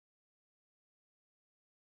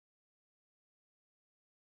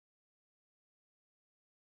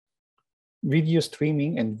Video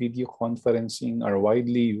streaming and video conferencing are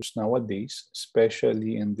widely used nowadays,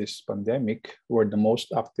 especially in this pandemic, where the most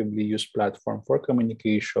actively used platform for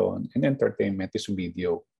communication and entertainment is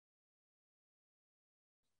video.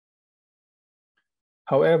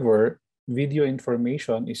 However, video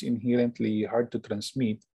information is inherently hard to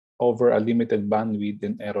transmit over a limited bandwidth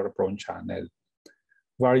and error-prone channel.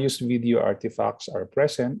 Various video artifacts are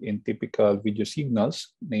present in typical video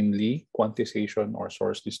signals, namely quantization or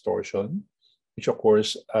source distortion, which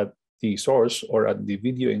occurs at the source or at the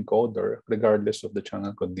video encoder, regardless of the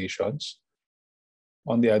channel conditions.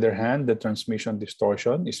 On the other hand, the transmission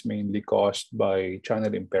distortion is mainly caused by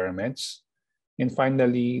channel impairments. And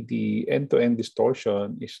finally, the end-to-end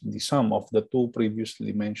distortion is the sum of the two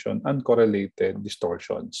previously mentioned uncorrelated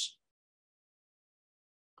distortions.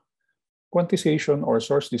 Quantization or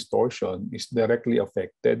source distortion is directly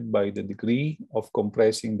affected by the degree of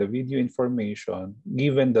compressing the video information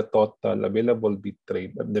given the total available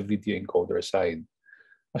bitrate at the video encoder side.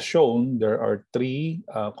 As shown, there are three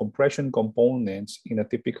compression components in a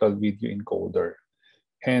typical video encoder.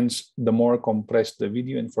 Hence, the more compressed the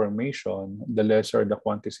video information, the lesser the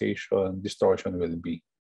quantization distortion will be.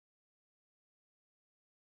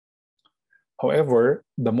 However,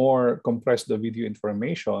 the more compressed the video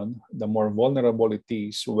information, the more vulnerable it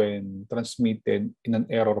is when transmitted in an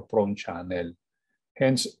error-prone channel.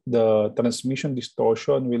 Hence, the transmission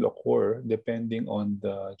distortion will occur depending on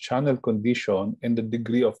the channel condition and the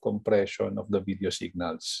degree of compression of the video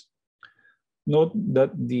signals. Note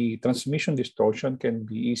that the transmission distortion can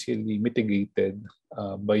be easily mitigated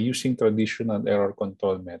by using traditional error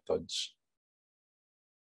control methods.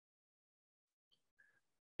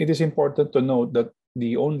 It is important to note that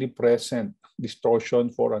the only present distortion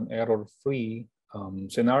for an error-free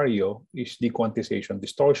scenario is the quantization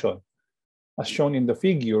distortion. As shown in the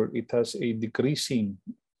figure, it has a decreasing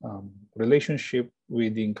relationship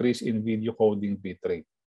with the increase in video coding bitrate.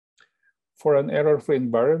 For an error-free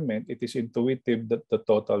environment, it is intuitive that the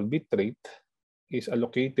total bitrate is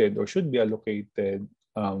allocated or should be allocated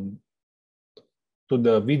to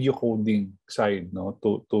the video coding side,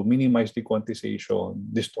 to minimize the quantization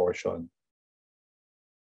distortion.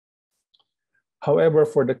 However,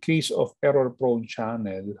 for the case of error-prone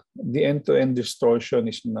channel, the end-to-end distortion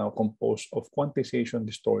is now composed of quantization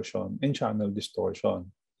distortion and channel distortion.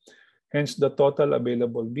 Hence, the total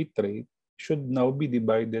available bitrate should now be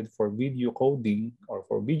divided for video coding or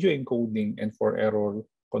for video encoding and for error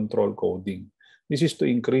control coding. This is to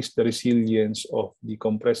increase the resilience of the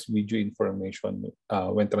compressed video information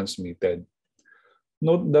when transmitted.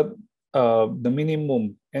 Note that the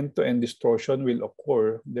minimum end-to-end distortion will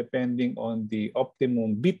occur depending on the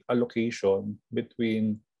optimum bit allocation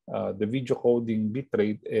between the video coding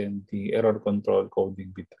bitrate and the error control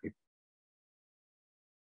coding bitrate.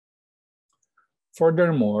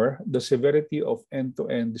 Furthermore, the severity of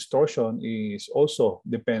end-to-end distortion is also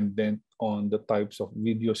dependent on the types of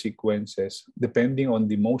video sequences, depending on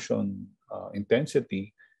the motion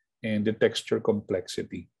intensity and the texture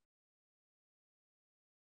complexity.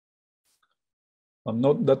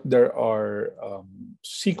 Note that there are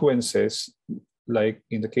sequences, like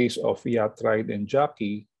in the case of Yacht Ride and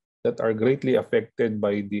Jackie, that are greatly affected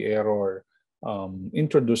by the error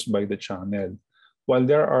introduced by the channel. While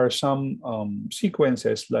there are some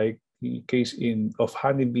sequences, like the case of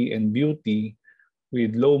Honeybee and Beauty,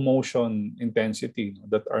 with low motion intensity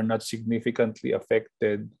that are not significantly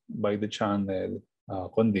affected by the channel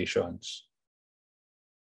conditions.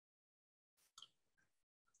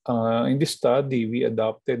 In this study, we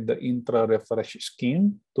adopted the intra-refresh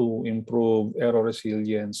scheme to improve error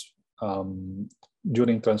resilience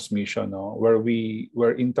during transmission,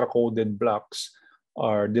 where intra-coded blocks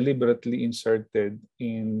are deliberately inserted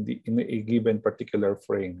in a given particular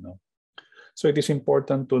frame. So it is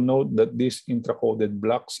important to note that these intra-coded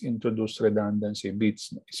blocks introduce redundancy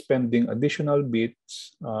bits, spending additional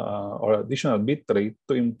bits or additional bit rate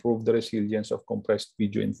to improve the resilience of compressed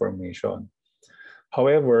video information.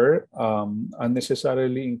 However,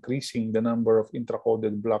 unnecessarily increasing the number of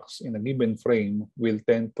intra-coded blocks in a given frame will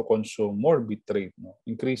tend to consume more bit rate,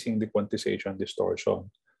 increasing the quantization distortion.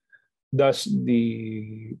 Thus,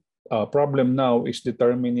 the problem now is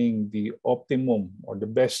determining the optimum or the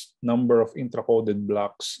best number of intra-coded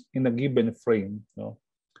blocks in a given frame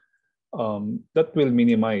that will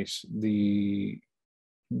minimize the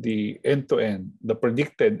end-to-end, the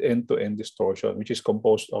predicted end-to-end distortion, which is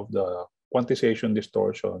composed of the quantization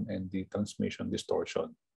distortion and the transmission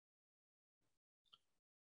distortion.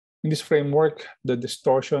 In this framework, the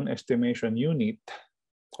distortion estimation unit,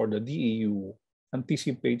 or the DEU,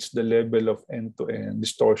 anticipates the level of end-to-end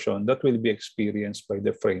distortion that will be experienced by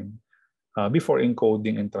the frame before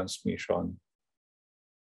encoding and transmission.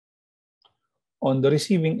 On the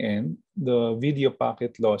receiving end, the video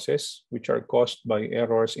packet losses, which are caused by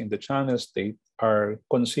errors in the channel state, are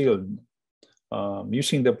concealed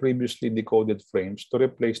using the previously decoded frames to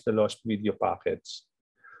replace the lost video packets.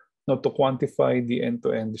 Now, to quantify the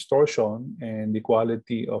end-to-end distortion and the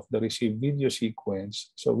quality of the received video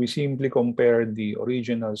sequence, so we simply compare the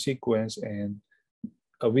original sequence and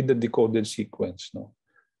with the decoded sequence. No?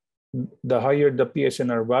 The higher the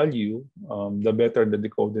PSNR value, the better the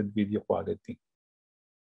decoded video quality.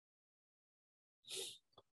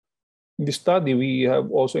 In this study, we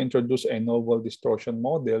have also introduced a novel distortion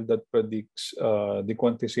model that predicts the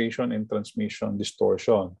quantization and transmission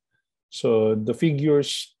distortion. So the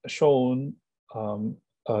figures shown the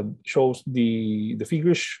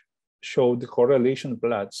figures show the correlation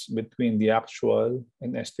plots between the actual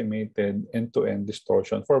and estimated end-to-end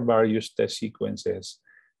distortion for various test sequences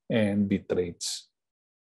and bit rates.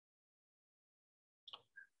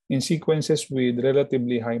 In sequences with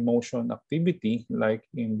relatively high motion activity, like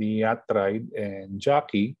in the Yatride and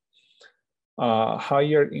Jockey,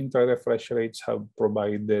 higher intra-refresh rates have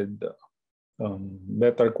provided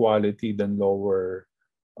better quality than lower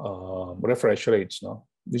refresh rates. No?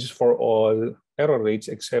 This is for all error rates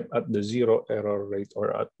except at the zero error rate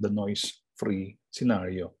or at the noise-free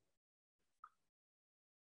scenario.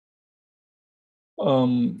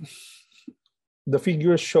 The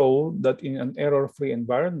figures show that in an error-free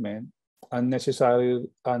environment, unnecessary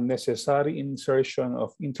insertion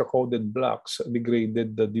of intracoded blocks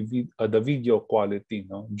degraded the video quality,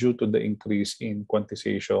 no, due to the increase in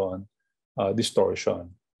quantization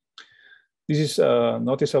distortion. This is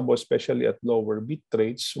noticeable especially at lower bit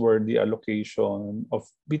rates where the allocation of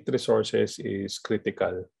bit resources is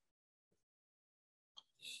critical.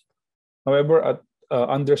 However, at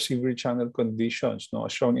under severe channel conditions, no,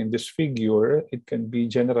 as shown in this figure, it can be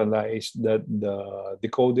generalized that the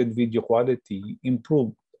decoded video quality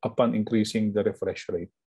improved upon increasing the refresh rate.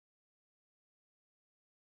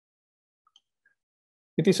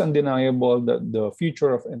 It is undeniable that the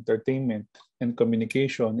future of entertainment and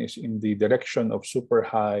communication is in the direction of super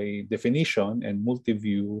high definition and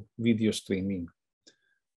multi-view video streaming.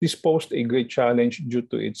 This posed a great challenge due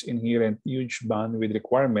to its inherent huge bandwidth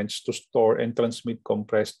requirements to store and transmit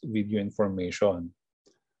compressed video information.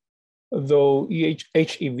 Though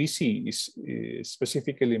HEVC is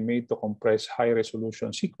specifically made to compress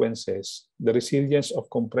high-resolution sequences, the resilience of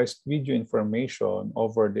compressed video information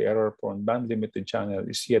over the error-prone band-limited channel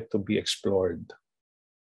is yet to be explored.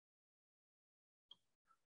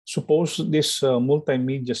 Suppose these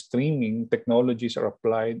multimedia streaming technologies are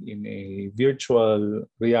applied in a virtual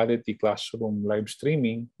reality classroom live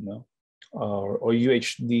streaming, or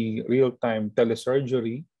UHD real-time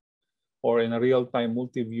telesurgery, or in a real-time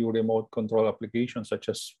multi-view remote control application such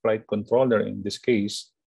as flight controller in this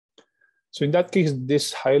case. So in that case,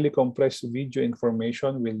 this highly compressed video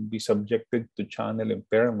information will be subjected to channel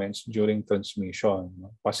impairments during transmission,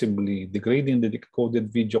 possibly degrading the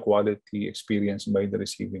decoded video quality experienced by the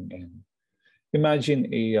receiving end. Imagine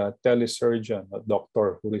a telesurgeon, a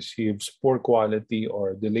doctor who receives poor quality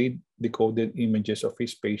or delayed decoded images of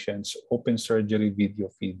his patient's open surgery video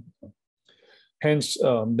feed. Hence,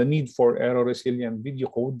 the need for error-resilient video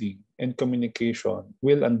coding and communication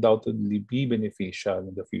will undoubtedly be beneficial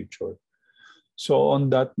in the future. So on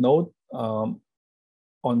that note,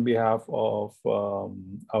 on behalf of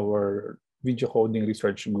our video coding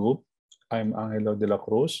research group, I'm Angelo de la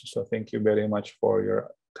Cruz. So thank you very much for your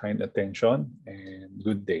kind attention and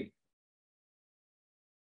good day.